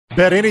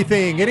Bet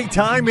anything,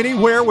 anytime,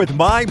 anywhere with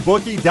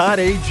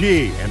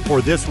MyBookie.ag. And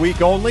for this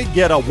week only,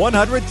 get a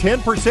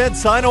 110%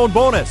 sign-on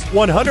bonus.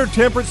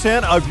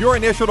 110% of your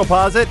initial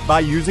deposit by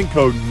using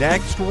code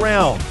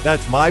NEXTROUND.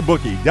 That's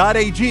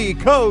MyBookie.ag,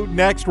 code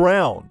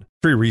NEXTROUND.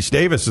 Rece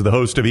Davis is the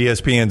host of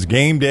ESPN's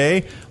Game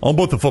Day on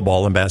both the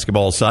football and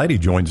basketball side. He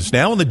joins us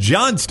now on the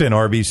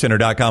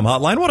JohnstonRVCenter.com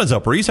hotline. What is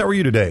up, Rece? How are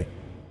you today?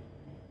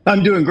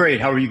 I'm doing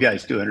great. How are you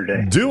guys doing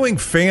today? Doing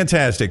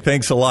fantastic.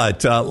 Thanks a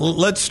lot.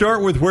 Let's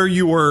start with where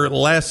you were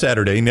last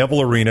Saturday,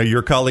 Neville Arena.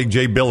 Your colleague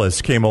Jay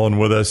Billis came on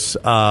with us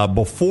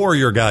before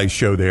your guys'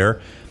 show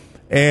there.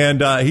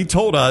 And he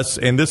told us,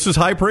 and this is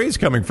high praise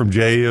coming from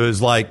Jay, it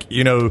was like,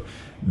 you know,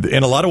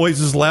 in a lot of ways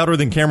this is louder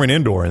than Cameron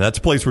Indoor. And that's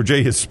a place where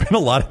Jay has spent a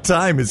lot of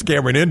time is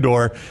Cameron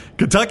Indoor.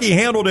 Kentucky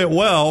handled it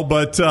well,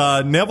 but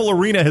Neville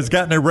Arena has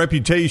gotten a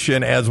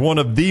reputation as one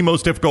of the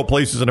most difficult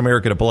places in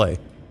America to play.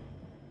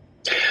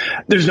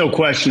 There's no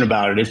question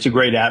about it. It's a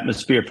great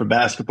atmosphere for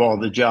basketball,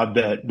 the job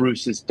that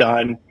Bruce has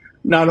done,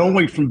 not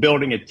only from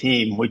building a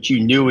team, which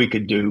you knew he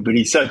could do, but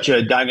he's such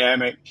a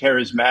dynamic,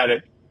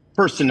 charismatic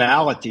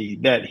personality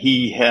that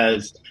he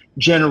has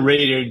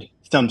generated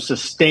some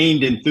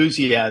sustained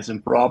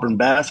enthusiasm for Auburn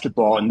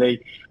basketball. And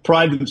they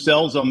pride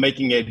themselves on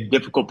making it a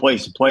difficult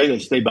place to play. They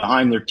stay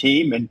behind their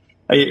team, and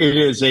it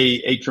is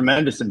a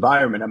tremendous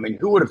environment. I mean,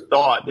 who would have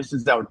thought this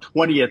is our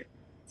 20th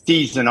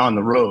season on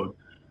the road?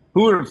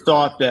 Who would have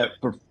thought that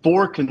for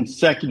 4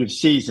 consecutive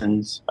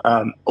seasons,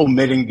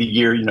 omitting the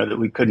year, that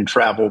we couldn't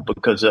travel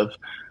because of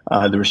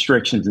the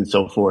restrictions and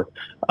so forth,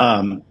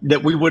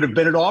 that we would have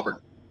been at Auburn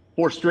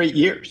 4 straight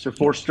years or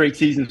 4 straight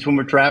seasons when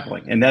we're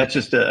traveling. And that's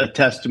just a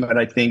testament,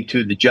 I think,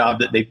 to the job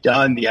that they've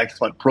done, the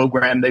excellent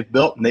program they've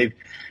built. And they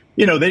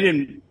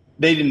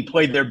didn't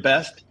play their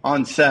best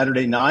on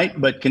Saturday night,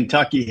 but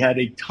Kentucky had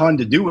a ton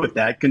to do with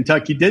that.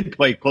 Kentucky did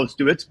play close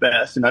to its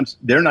best, and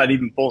they're not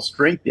even full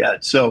strength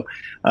yet. So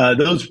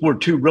those were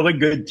 2 really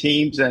good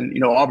teams, and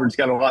Auburn's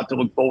got a lot to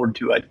look forward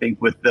to, I think,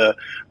 with the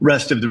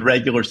rest of the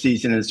regular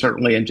season and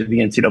certainly into the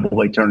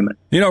NCAA tournament.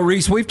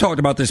 Rece, we've talked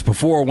about this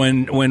before.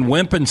 When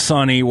Wimp and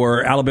Sonny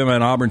were Alabama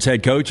and Auburn's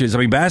head coaches, I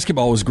mean,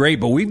 basketball was great,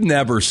 but we've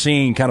never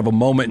seen kind of a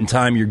moment in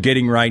time you're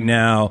getting right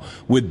now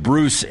with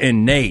Bruce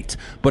and Nate.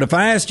 But if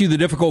I asked you the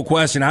difficult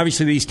question,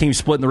 obviously these teams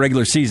split in the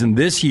regular season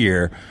this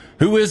year.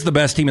 Who is the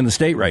best team in the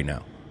state right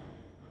now?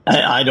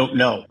 I don't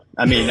know.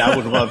 I mean, I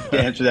would love to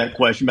answer that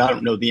question, but I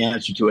don't know the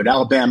answer to it.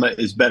 Alabama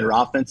is better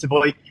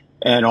offensively,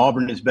 and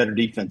Auburn is better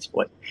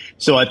defensively.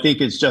 So I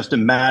think it's just a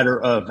matter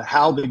of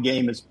how the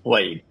game is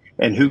played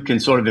and who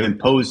can sort of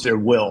impose their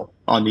will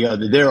on the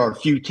other. There are a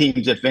few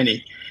teams, if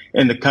any,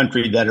 in the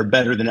country that are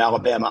better than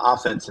Alabama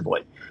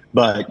offensively.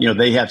 But,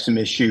 they have some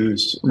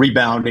issues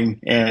rebounding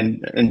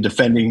and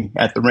defending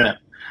at the rim.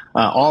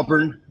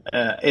 Auburn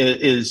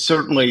is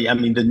certainly, I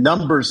mean, the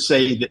numbers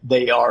say that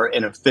they are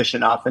an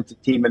efficient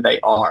offensive team, and they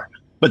are,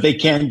 but they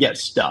can get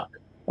stuck.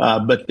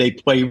 But they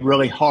play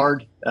really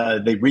hard.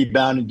 They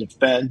rebound and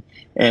defend,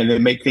 and they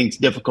make things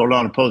difficult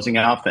on opposing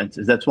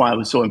offenses. That's why I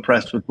was so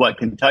impressed with what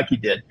Kentucky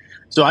did.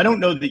 So I don't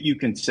know that you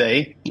can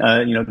say,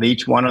 they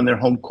each won on their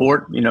home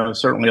court.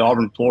 Certainly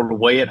Auburn pulled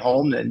away at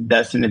home, and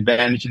that's an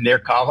advantage in their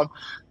column.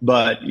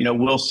 But,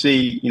 we'll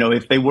see,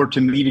 if they were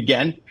to meet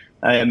again,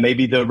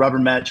 maybe the rubber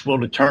match will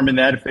determine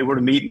that if they were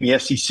to meet in the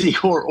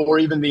SEC or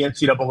even the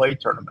NCAA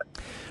tournament.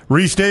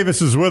 Rece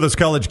Davis is with us,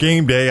 College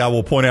Game Day. I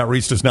will point out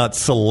Rece does not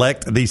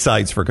select the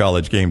sites for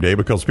College Game Day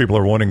because people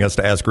are wanting us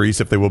to ask Rece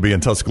if they will be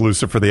in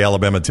Tuscaloosa for the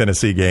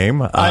Alabama-Tennessee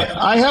game.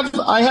 I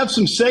have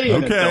some say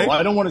in it, though.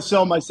 I don't want to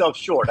sell myself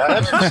short.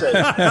 I have some say.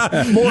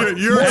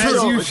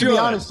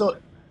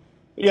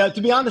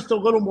 To be honest, a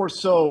little more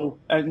so,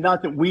 and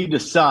not that we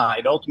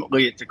decide.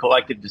 Ultimately, it's a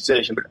collective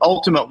decision. But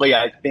ultimately,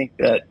 I think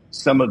that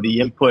some of the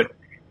input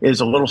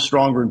is a little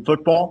stronger in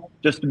football,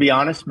 just to be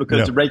honest,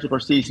 because the regular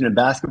season in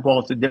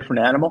basketball is a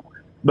different animal.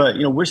 But,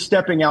 we're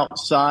stepping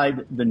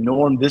outside the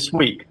norm this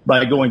week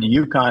by going to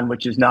UConn,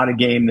 which is not a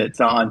game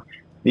that's on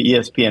the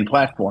ESPN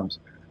platforms.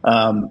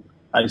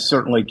 I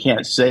certainly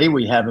can't say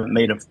we haven't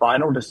made a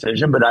final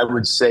decision, but I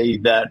would say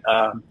that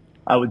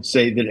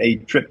a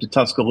trip to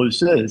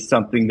Tuscaloosa is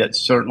something that's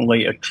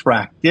certainly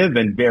attractive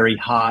and very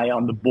high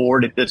on the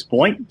board at this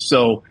point.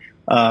 So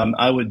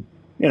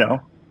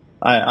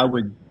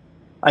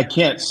I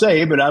can't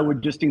say, but I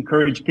would just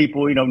encourage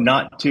people,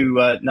 not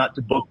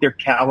to book their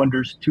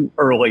calendars too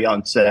early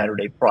on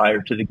Saturday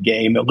prior to the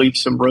game. It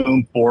leaves some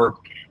room for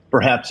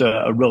perhaps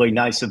a really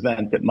nice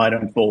event that might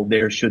unfold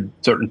there should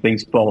certain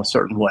things fall a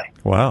certain way.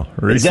 Wow.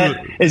 Is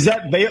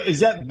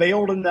that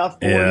veiled enough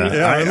for you?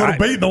 Yeah, a little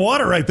bait in the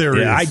water right there.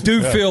 Yeah, I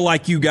do feel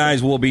like you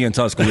guys will be in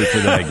Tuscaloosa for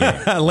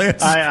that game.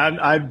 Lance.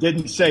 I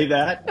didn't say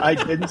that. I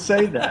didn't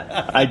say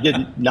that. I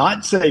did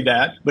not say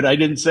that, but I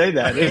didn't say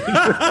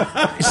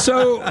that.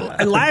 So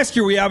last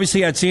year we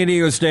obviously had San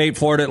Diego State,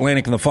 Florida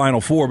Atlantic in the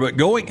Final Four, but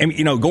going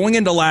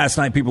into last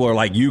night, people are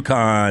like,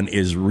 UConn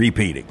is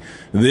repeating.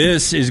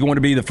 This is going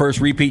to be the first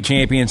repeat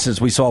champion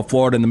since we saw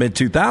Florida in the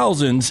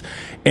mid-2000s,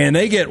 and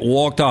they get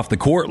walked off the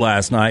court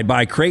last night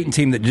by a Creighton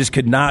team that just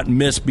could not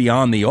miss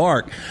beyond the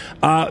arc.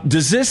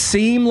 Does this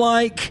seem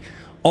like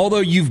although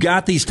you've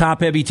got these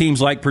top-heavy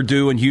teams like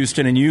Purdue and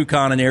Houston and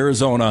UConn and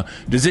Arizona,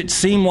 does it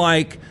seem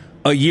like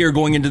a year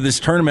going into this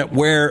tournament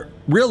where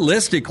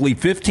realistically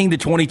 15 to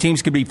 20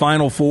 teams could be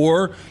Final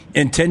Four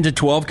and 10 to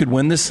 12 could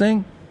win this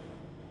thing?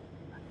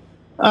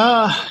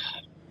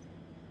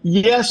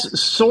 Yes,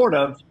 sort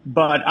of,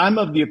 but I'm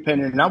of the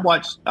opinion, and I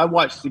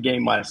watched the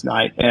game last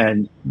night,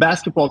 and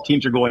basketball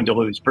teams are going to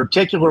lose,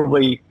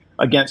 particularly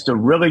against a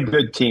really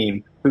good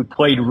team who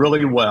played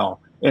really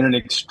well in an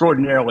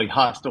extraordinarily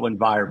hostile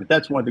environment.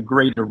 That's one of the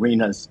great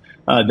arenas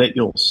that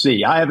you'll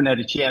see. I haven't had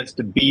a chance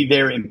to be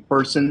there in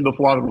person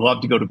before. I would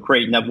love to go to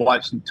Creighton. I've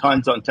watched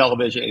tons on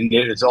television, and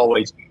it is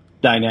always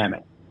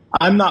dynamic.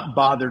 I'm not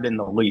bothered in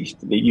the least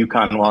that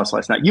UConn lost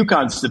last night.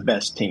 UConn's the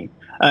best team.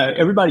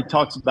 Everybody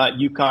talks about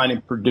UConn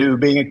and Purdue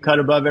being a cut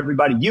above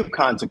everybody.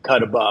 UConn's a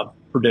cut above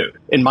Purdue,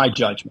 in my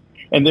judgment.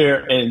 And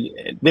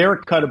they're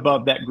a cut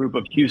above that group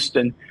of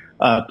Houston,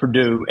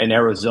 Purdue, and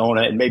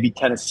Arizona, and maybe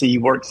Tennessee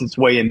works its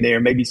way in there,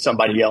 maybe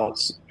somebody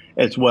else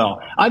as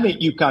well. I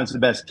think UConn's the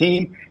best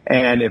team,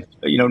 and if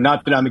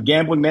not that I'm a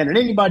gambling man, and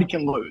anybody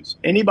can lose.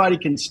 Anybody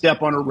can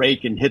step on a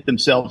rake and hit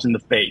themselves in the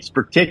face,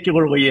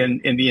 particularly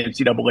in the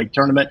NCAA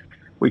tournament.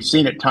 We've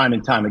seen it time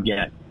and time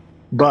again.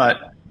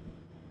 But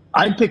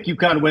I'd pick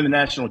UConn to win the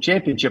national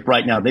championship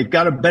right now. They've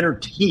got a better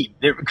team.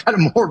 They've got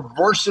a more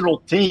versatile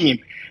team.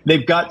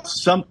 They've got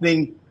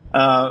something.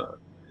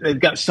 They've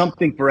got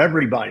something for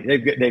everybody.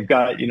 They've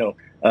got a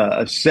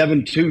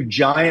 7-2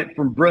 giant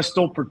from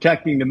Bristol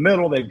protecting the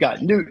middle. They've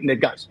got Newton.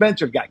 They've got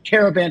Spencer. They've got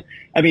Caravan.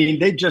 I mean,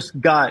 they just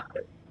got.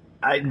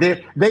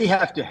 They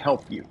have to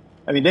help you.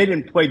 I mean, they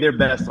didn't play their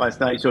best last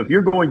night. So if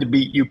you're going to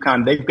beat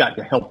UConn, they've got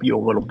to help you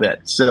a little bit.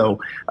 So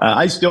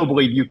I still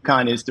believe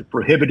UConn is the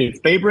prohibitive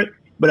favorite.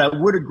 But I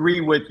would agree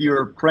with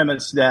your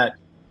premise that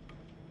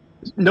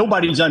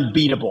nobody's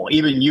unbeatable,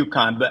 even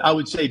UConn. But I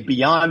would say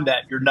beyond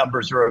that, your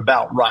numbers are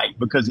about right,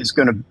 because it's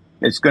going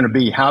to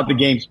be how the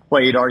game's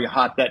played. Are you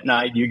hot that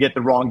night? Do you get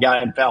the wrong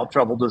guy in foul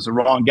trouble? Does the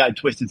wrong guy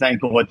twist his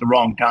ankle at the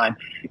wrong time?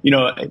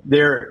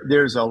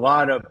 There's a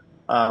lot of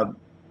I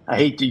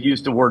hate to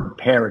use the word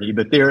parity,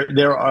 but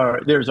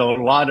there's a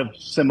lot of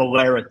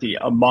similarity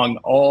among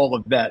all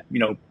of that.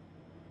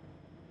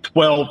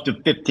 12 to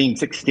 15,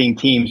 16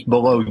 teams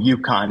below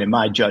UConn, in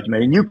my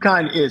judgment. And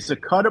UConn is a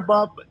cut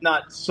above, but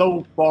not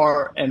so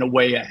far and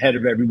away ahead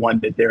of everyone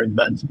that they're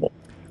invincible.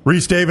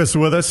 Rece Davis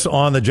with us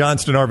on the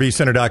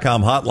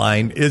JohnstonRVCenter.com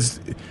hotline. Is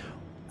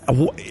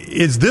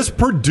this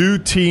Purdue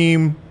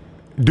team,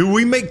 do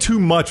we make too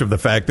much of the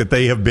fact that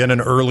they have been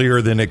an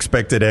earlier than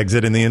expected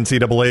exit in the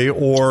NCAA,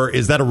 or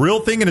is that a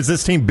real thing, and is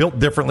this team built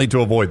differently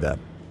to avoid that?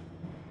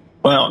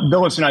 Well,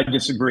 Billis and I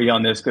disagree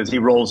on this because he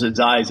rolls his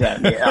eyes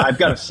at me. I've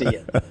got to see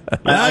it.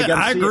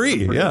 I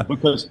agree. Yeah,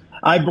 because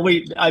I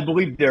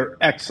believe they're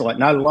excellent,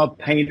 and I love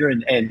Painter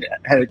and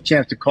had a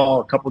chance to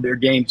call a couple of their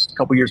games a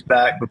couple years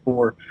back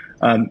before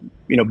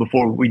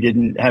we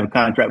didn't have a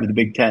contract with the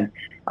Big Ten.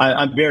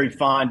 I'm very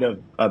fond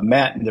of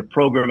Matt and the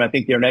program. I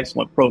think they're an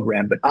excellent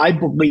program, but I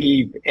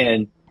believe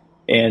in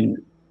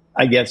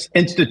I guess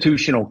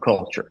institutional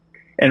culture.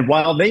 And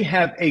while they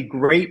have a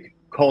great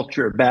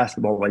culture of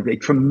basketball, like a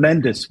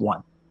tremendous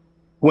one,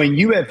 when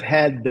you have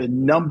had the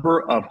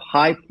number of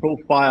high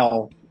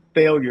profile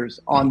failures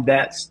on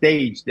that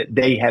stage that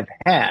they have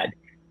had,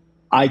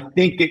 I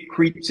think it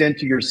creeps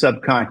into your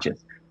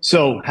subconscious.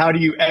 So how do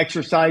you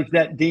exercise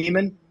that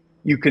demon?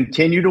 You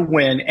continue to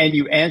win and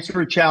you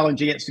answer a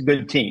challenge against a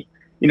good team.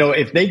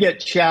 If they get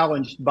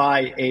challenged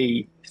by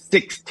a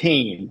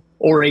 16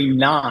 or a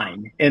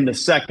 9 in the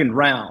second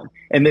round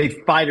and they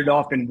fight it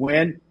off and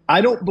win,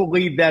 I don't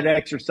believe that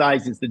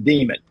exercises the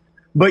demon.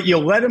 But you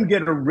let them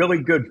get a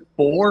really good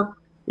 4.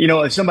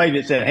 As somebody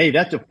that said, hey,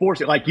 that's a 4,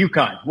 like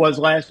UConn was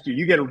last year.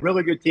 You get a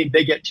really good team,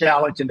 they get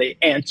challenged and they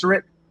answer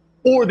it,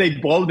 or they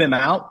blow them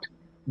out.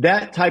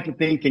 That type of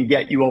thing can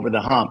get you over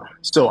the hump.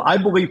 So I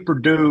believe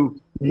Purdue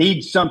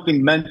needs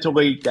something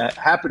mentally that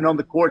happened on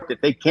the court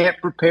that they can't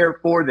prepare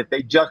for, that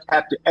they just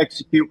have to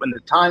execute when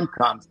the time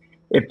comes.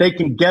 If they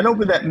can get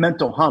over that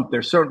mental hump,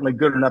 they're certainly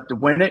good enough to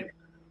win it.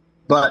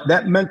 But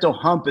that mental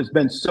hump has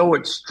been so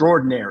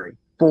extraordinary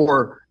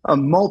for a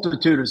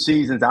multitude of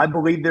seasons. I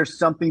believe there's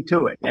something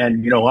to it.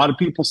 And, a lot of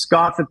people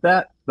scoff at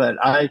that, but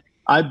I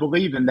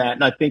believe in that.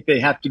 And I think they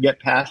have to get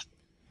past it.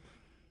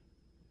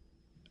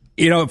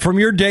 From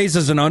your days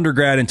as an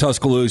undergrad in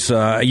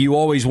Tuscaloosa, you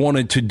always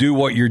wanted to do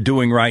what you're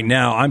doing right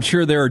now. I'm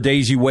sure there are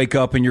days you wake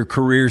up and your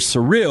career's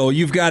surreal.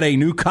 You've got a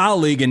new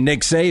colleague in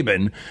Nick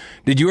Saban.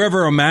 Did you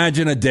ever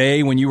imagine a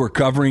day when you were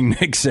covering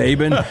Nick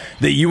Saban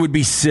that you would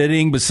be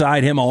sitting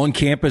beside him on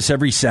campus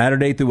every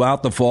Saturday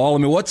throughout the fall? I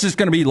mean, what's this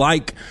going to be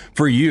like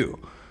for you?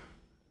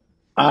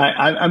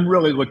 I'm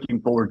really looking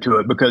forward to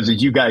it because,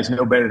 as you guys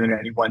know better than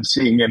anyone,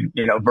 seeing him,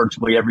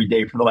 virtually every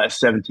day for the last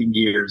 17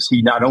 years,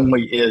 he not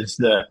only is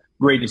the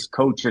greatest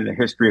coach in the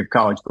history of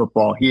college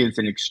football, he is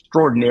an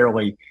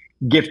extraordinarily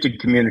gifted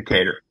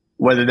communicator,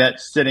 whether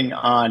that's sitting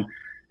on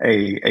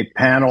a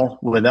panel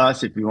with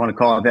us, if you want to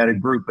call it that, a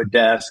group, a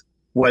desk,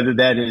 whether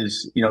that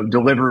is,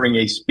 delivering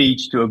a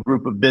speech to a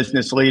group of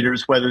business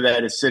leaders, whether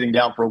that is sitting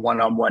down for a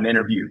one-on-one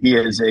interview. He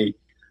is a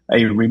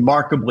a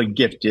remarkably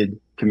gifted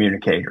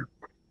communicator.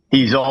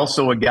 He's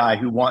also a guy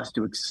who wants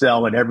to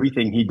excel at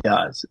everything he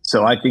does.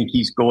 So I think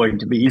he's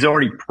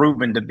already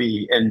proven to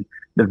be in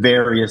the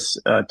various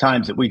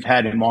times that we've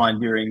had him on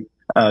during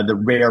the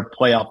rare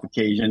playoff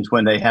occasions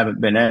when they haven't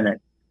been in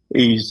it.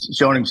 He's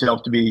shown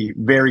himself to be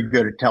very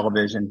good at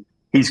television.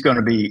 He's going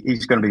to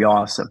be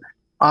awesome.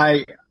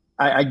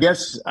 I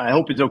guess I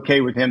hope it's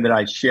okay with him that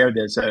I share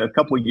this. A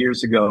couple of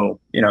years ago,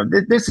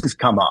 this has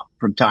come up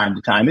from time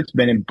to time. It's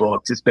been in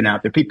books. It's been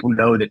out there. People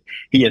know that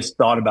he has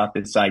thought about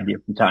this idea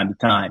from time to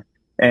time.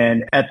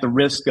 And at the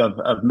risk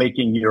of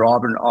making your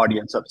Auburn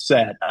audience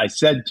upset, I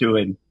said to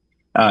him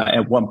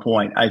at one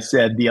point, I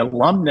said, the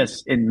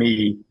alumnus in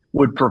me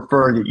would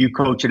prefer that you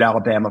coach at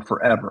Alabama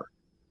forever.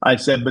 I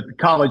said, but the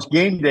college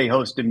game day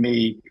host in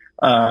me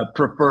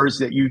prefers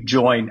that you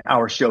join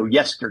our show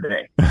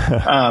yesterday,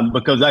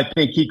 because I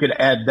think he could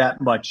add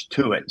that much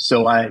to it.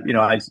 So I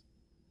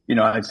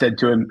said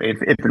to him,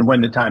 if and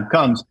when the time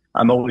comes,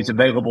 I'm always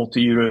available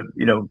to you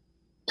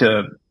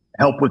to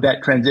help with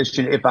that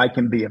transition if I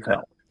can be of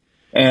help.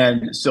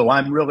 And so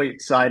I'm really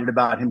excited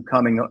about him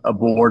coming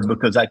aboard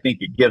because I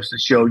think it gives the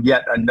show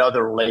yet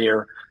another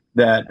layer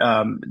that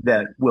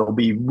will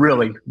be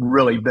really,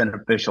 really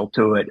beneficial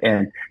to it.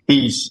 And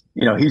he's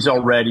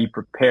already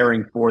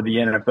preparing for the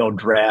NFL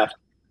draft,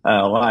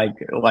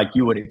 like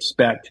you would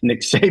expect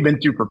Nick Saban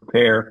to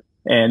prepare.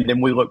 And then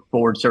we look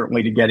forward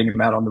certainly to getting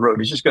him out on the road.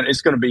 It's going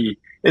to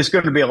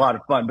be a lot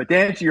of fun. But to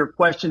answer your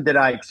question, did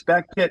I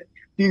expect it?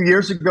 A few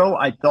years ago,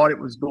 I thought it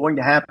was going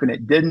to happen.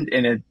 It didn't.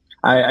 And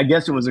I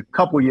guess it was a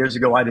couple of years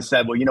ago I just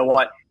said, well, you know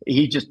what?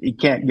 He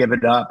can't give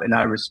it up. And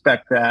I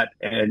respect that.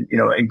 And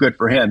good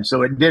for him.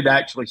 So it did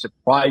actually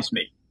surprise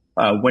me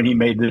when he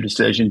made the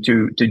decision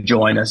to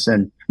join us,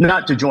 and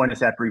not to join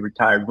us after he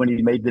retired, when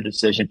he made the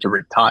decision to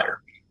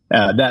retire.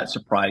 That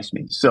surprised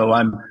me. So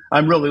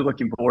I'm really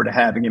looking forward to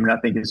having him, and I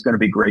think it's going to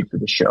be great for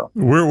the show.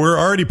 We're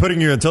already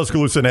putting you in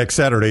Tuscaloosa next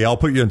Saturday. I'll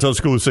put you in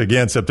Tuscaloosa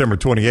again September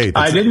 28th.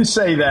 I didn't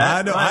say that.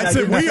 I know. I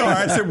said we are.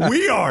 I said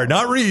we are,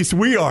 not Rece.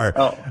 We are.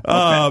 Oh,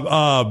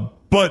 okay.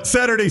 But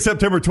Saturday,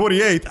 September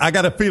 28th, I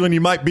got a feeling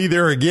you might be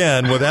there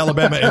again with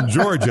Alabama and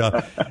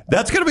Georgia.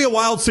 That's going to be a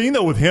wild scene,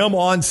 though, with him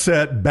on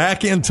set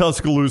back in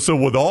Tuscaloosa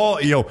with all,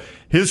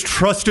 his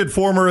trusted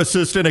former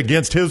assistant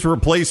against his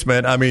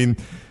replacement. I mean,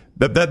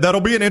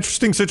 that'll be an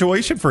interesting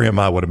situation for him,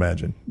 I would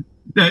imagine.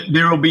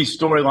 There will be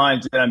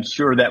storylines that I'm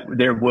sure that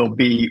there will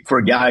be for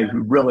a guy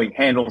who really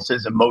handles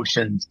his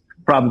emotions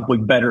probably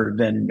better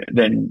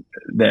than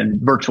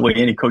virtually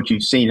any coach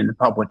you've seen in the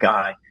public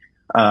eye.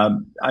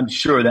 I'm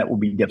sure that will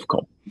be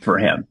difficult for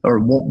him, or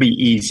it won't be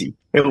easy.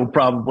 There will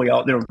probably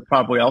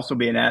also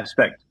be an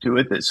aspect to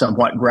it that's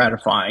somewhat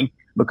gratifying,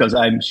 because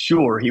I'm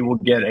sure he will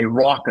get a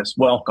raucous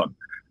welcome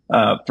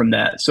from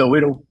that. So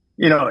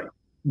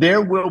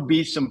there will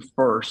be some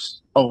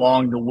firsts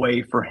along the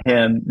way for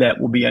him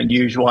that will be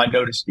unusual. I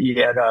noticed he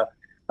had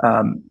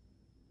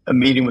a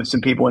meeting with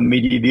some people in the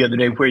media the other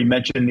day where he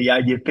mentioned the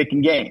idea of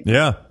picking games.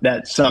 Yeah,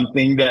 that's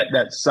something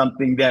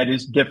that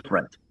is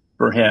different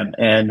for him,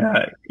 and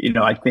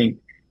I think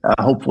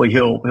hopefully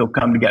he'll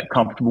come to get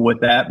comfortable with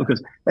that, because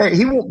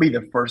he won't be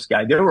the first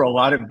guy. There were a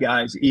lot of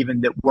guys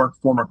even that weren't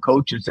former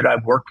coaches that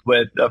I've worked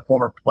with,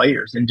 former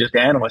players and just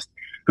analysts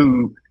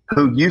who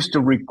used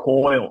to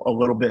recoil a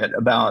little bit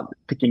about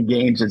picking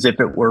games as if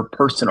it were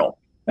personal.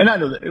 And I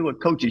know that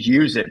coaches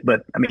use it,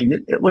 but I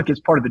mean, it's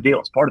part of the deal.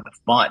 It's part of the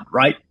fun,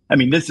 right? I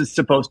mean, this is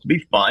supposed to be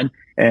fun,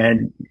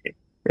 and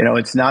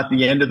it's not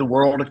the end of the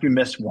world if you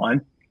miss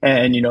one.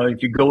 And,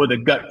 if you go with a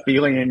gut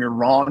feeling and you're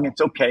wrong,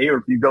 it's okay. Or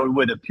if you go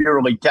with a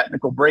purely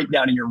technical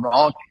breakdown and you're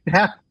wrong, it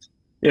happens.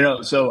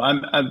 So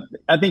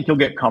I think he'll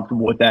get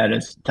comfortable with that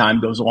as time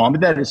goes along.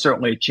 But that is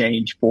certainly a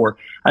change for,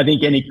 I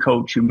think, any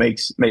coach who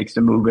makes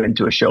the move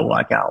into a show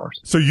like ours.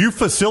 So you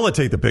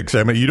facilitate the picks.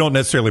 I mean, you don't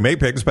necessarily make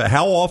picks, but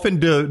how often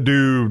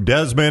do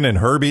Desmond and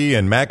Herbie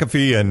and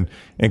McAfee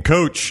and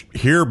Coach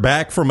hear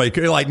back from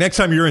like next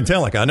time you're in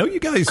town? Like, I know you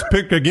guys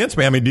picked against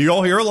me. I mean, do you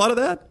all hear a lot of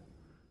that?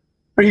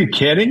 Are you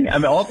kidding? I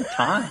mean, all the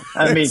time.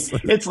 I mean,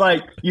 it's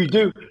like you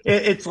do.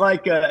 It's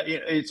like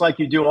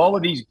you do all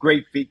of these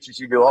great features.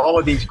 You do all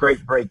of these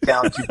great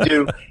breakdowns.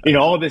 You do,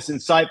 all of this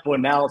insightful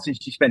analysis.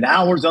 You spend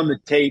hours on the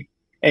tape,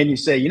 and you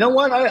say, you know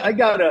what? I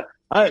got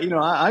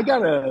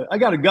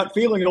a gut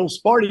feeling old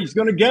Sparty's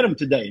going to get them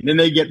today. And then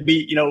they get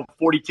beat,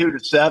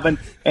 42-7,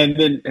 and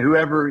then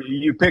whoever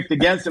you picked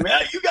against them,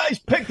 you guys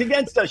picked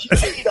against us. You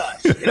beat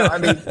us. I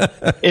mean,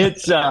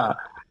 it's.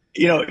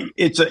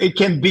 It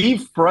can be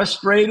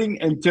frustrating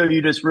until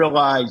you just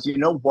realize,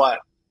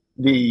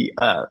 the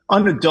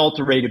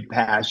unadulterated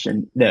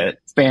passion that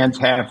fans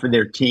have for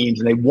their teams,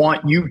 and they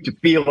want you to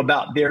feel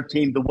about their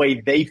team the way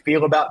they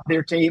feel about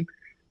their team.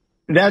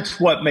 That's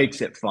what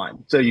makes it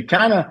fun. So you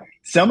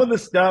some of the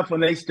stuff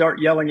when they start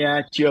yelling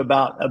at you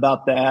about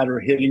that, or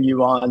hitting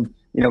you on,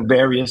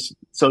 various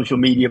social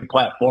media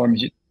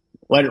platforms,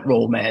 let it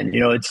roll, man.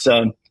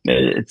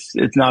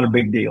 It's not a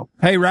big deal.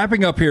 Hey,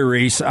 wrapping up here,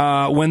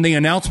 Rece, when the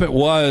announcement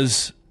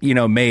was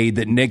made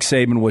that Nick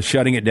Saban was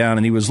shutting it down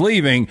and he was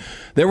leaving,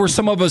 there were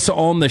some of us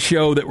on the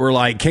show that were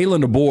like,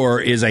 Kalen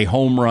DeBoer is a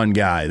home run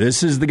guy.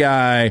 This is the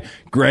guy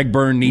Greg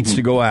Byrne needs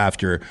to go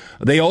after.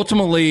 They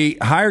ultimately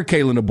hire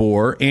Kalen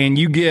DeBoer, and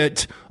you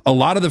get a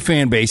lot of the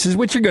fan bases,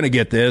 which you're going to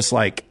get this,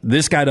 like,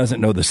 this guy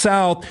doesn't know the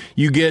South.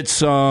 You get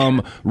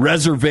some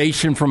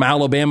reservation from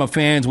Alabama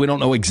fans. We don't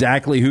know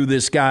exactly who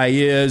this guy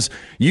is.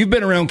 You've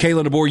been around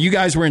Kalen DeBoer. You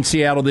guys were in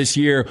Seattle this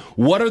year.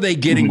 What are they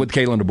getting with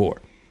Kalen DeBoer?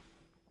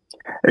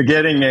 They're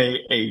getting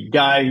a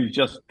guy who's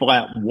just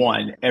flat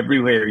won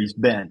everywhere he's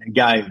been, a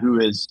guy who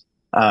is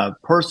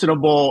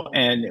personable,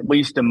 and at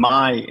least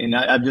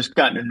I've just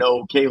gotten to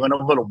know Kalen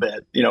a little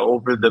bit,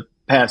 over the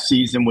past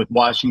season with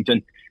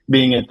Washington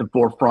being at the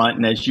forefront.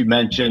 And as you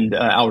mentioned,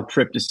 our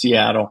trip to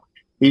Seattle,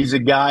 he's a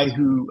guy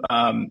who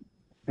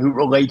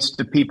relates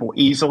to people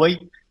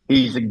easily.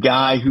 He's a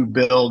guy who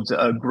builds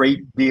a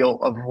great deal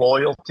of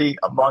loyalty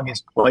among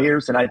his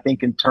players, and I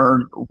think in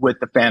turn with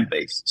the fan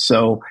base.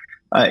 So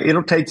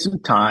it'll take some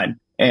time,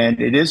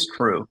 and it is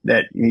true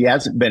that he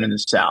hasn't been in the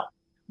South,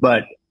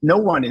 but no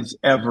one is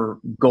ever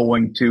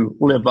going to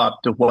live up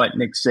to what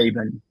Nick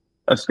Saban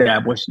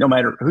established, no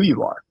matter who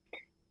you are.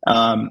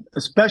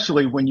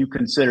 Especially when you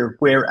consider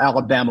where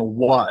Alabama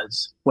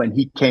was when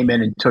he came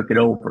in and took it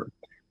over.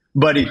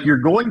 But if you're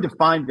going to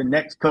find the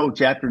next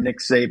coach after Nick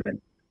Saban,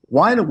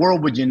 why in the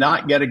world would you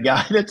not get a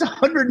guy that's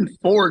 104-12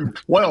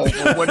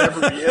 or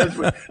whatever he is,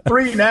 with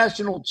 3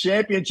 national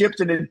championships,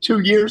 and in 2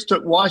 years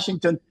took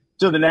Washington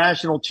to the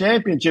national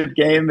championship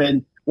game?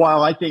 And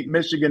while I think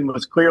Michigan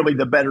was clearly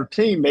the better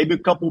team, maybe a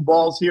couple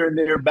balls here and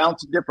there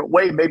bounce a different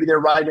way, maybe they're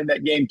right in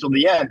that game till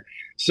the end.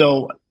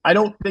 So I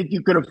don't think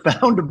you could have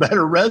found a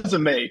better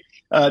resume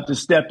to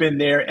step in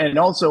there. And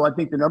also, I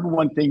think the number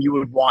one thing you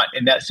would want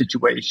in that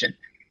situation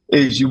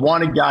is you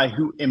want a guy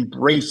who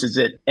embraces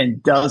it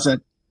and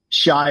doesn't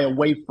shy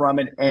away from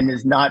it and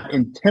is not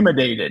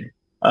intimidated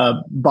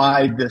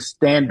by the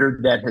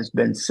standard that has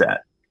been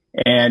set.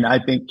 And I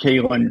think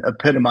Kalen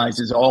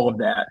epitomizes all of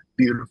that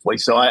beautifully.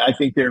 So I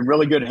think they're in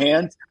really good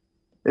hands.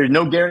 There's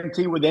no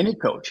guarantee with any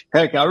coach.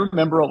 Heck, I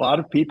remember a lot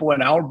of people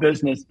in our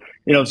business,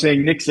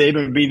 saying Nick Saban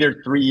would be there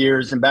 3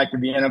 years and back to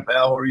the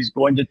NFL, or he's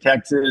going to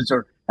Texas,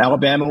 or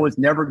Alabama was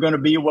never going to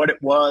be what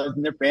it was,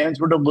 and their fans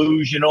were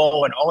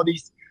delusional, and all of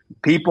these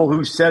people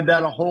who said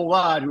that a whole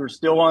lot, who are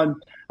still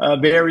on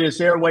various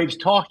airwaves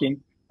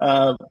talking.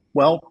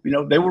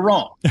 They were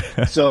wrong.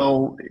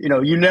 So,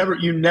 you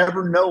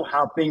never know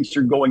how things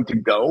are going to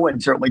go.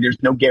 And certainly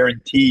there's no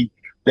guarantee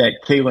that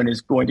Kalen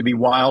is going to be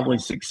wildly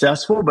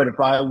successful. But if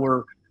I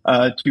were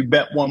to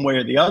bet one way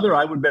or the other,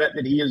 I would bet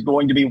that he is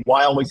going to be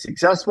wildly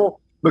successful,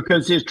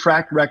 because his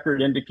track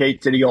record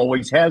indicates that he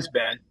always has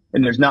been.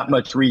 And there's not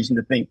much reason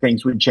to think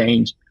things would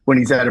change when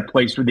he's at a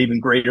place with even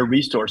greater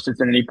resources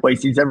than any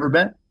place he's ever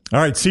been. All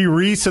right, see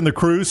Rece and the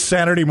crew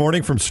Saturday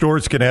morning from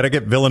Storrs,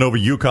 Connecticut, Villanova,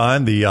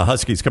 UConn. The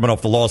Huskies coming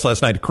off the loss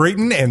last night to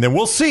Creighton, and then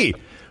we'll see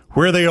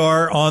where they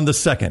are on the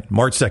 2nd,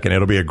 March 2nd.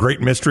 It'll be a great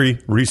mystery.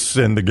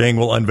 Rece and the gang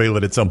will unveil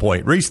it at some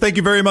point. Rece, thank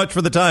you very much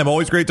for the time.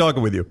 Always great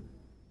talking with you.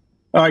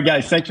 All right,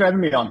 guys. Thanks for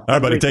having me on. All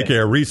right, buddy. Take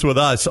care. Rece with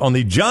us on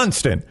the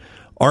Johnston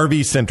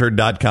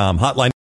RVCenter.com hotline.